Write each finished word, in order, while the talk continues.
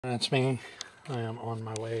That's me. I am on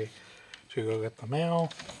my way to go get the mail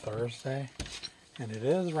Thursday, and it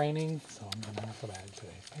is raining, so I'm going to have to bag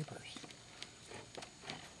today's papers.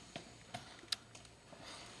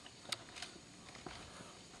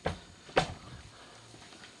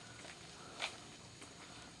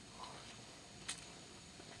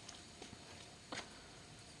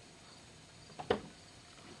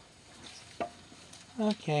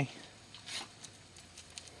 Okay.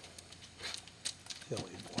 Silly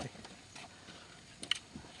boy.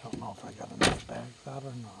 I don't know if I got enough bags out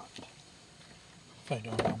or not. If I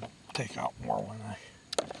don't, I'll take out more when I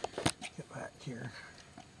get back here.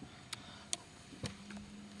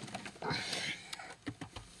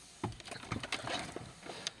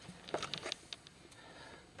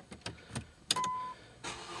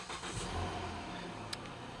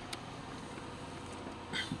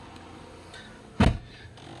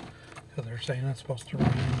 So they're saying it's supposed to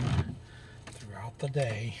rain throughout the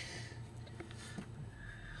day.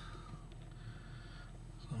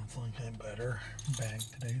 So I think I better bag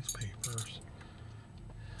today's papers.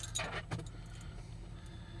 I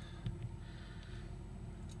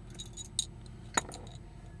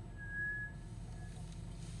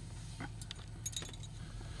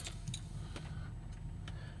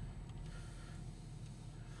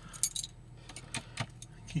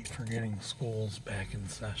keep forgetting school's back in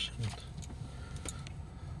session.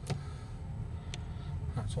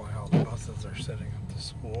 That's why all the buses are sitting at the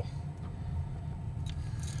school.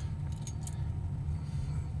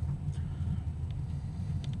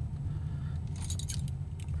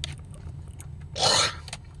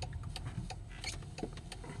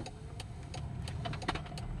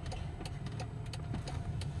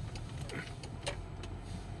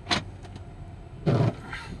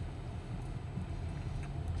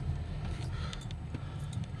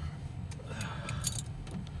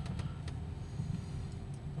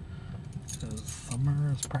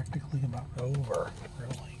 Summer is practically about over,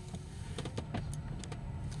 really.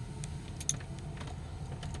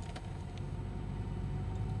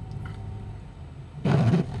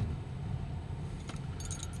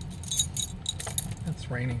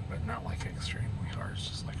 It's raining, but not like extremely hard. It's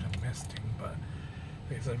just like a misting, but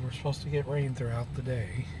they said we're supposed to get rain throughout the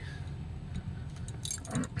day.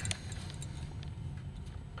 And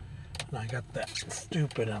I got that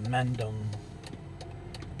stupid amendum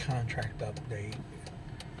contract update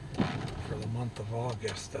for the month of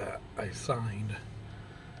August that I signed,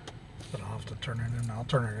 but I'll have to turn it in. I'll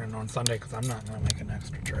turn it in on Sunday because I'm not going to make an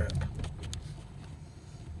extra trip.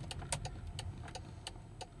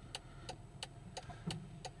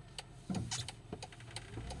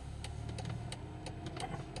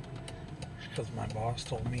 Because my boss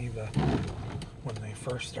told me that when they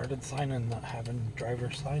first started having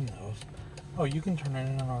drivers sign those, oh, you can turn it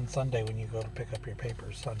in on Sunday when you go to pick up your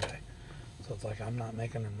papers Sunday. So it's like I'm not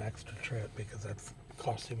making an extra trip because that's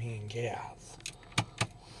costing me in gas.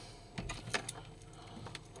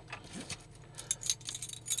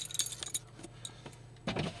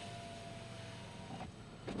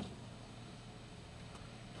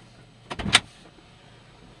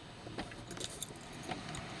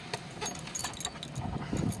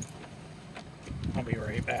 I'll be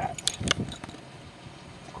right back. It's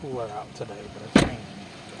cooler out today, but it's raining.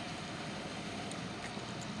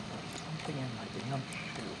 Something in my damn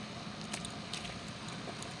shoe.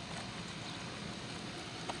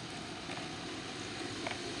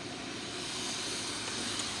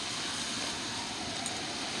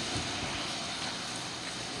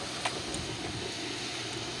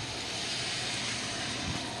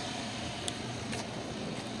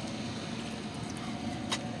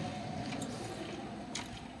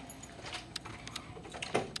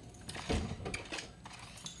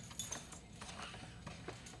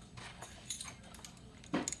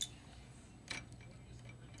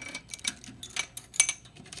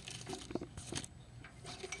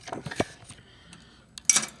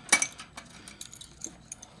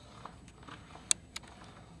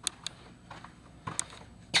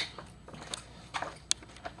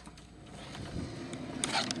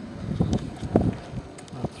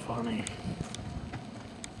 That's funny.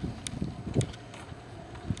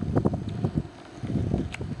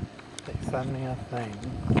 They send me a thing,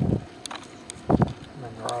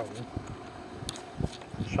 Monroe,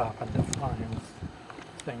 shop and defines.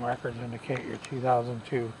 Thing records indicate your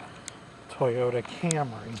 2002 Toyota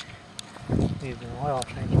Camry needs an oil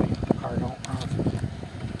change because the car don't run.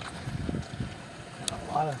 And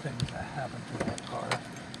a lot of things that happen to that car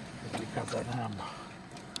is because of them.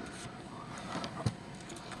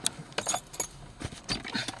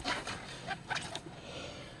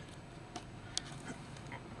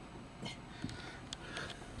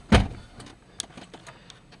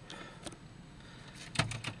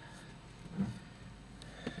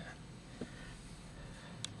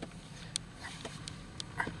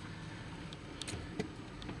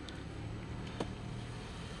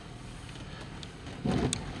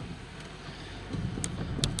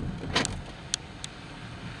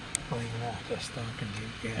 don't even have to stop and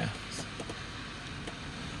get gas.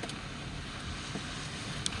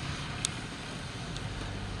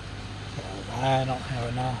 I don't have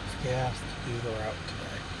enough gas to do the route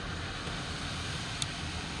today.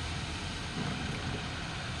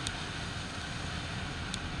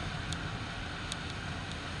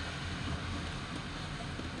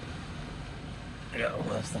 I got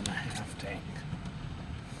less than a half tank.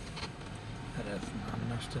 That is not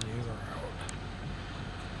enough to do the route.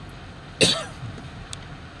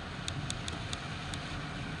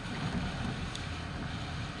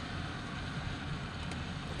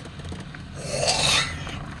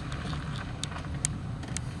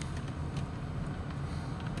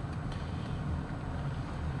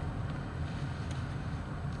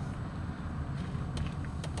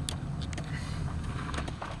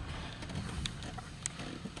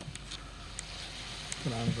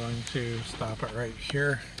 And I'm going to stop it right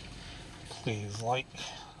here. Please like,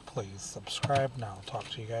 please subscribe, and I'll talk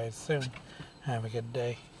to you guys soon. Have a good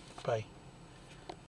day. Bye.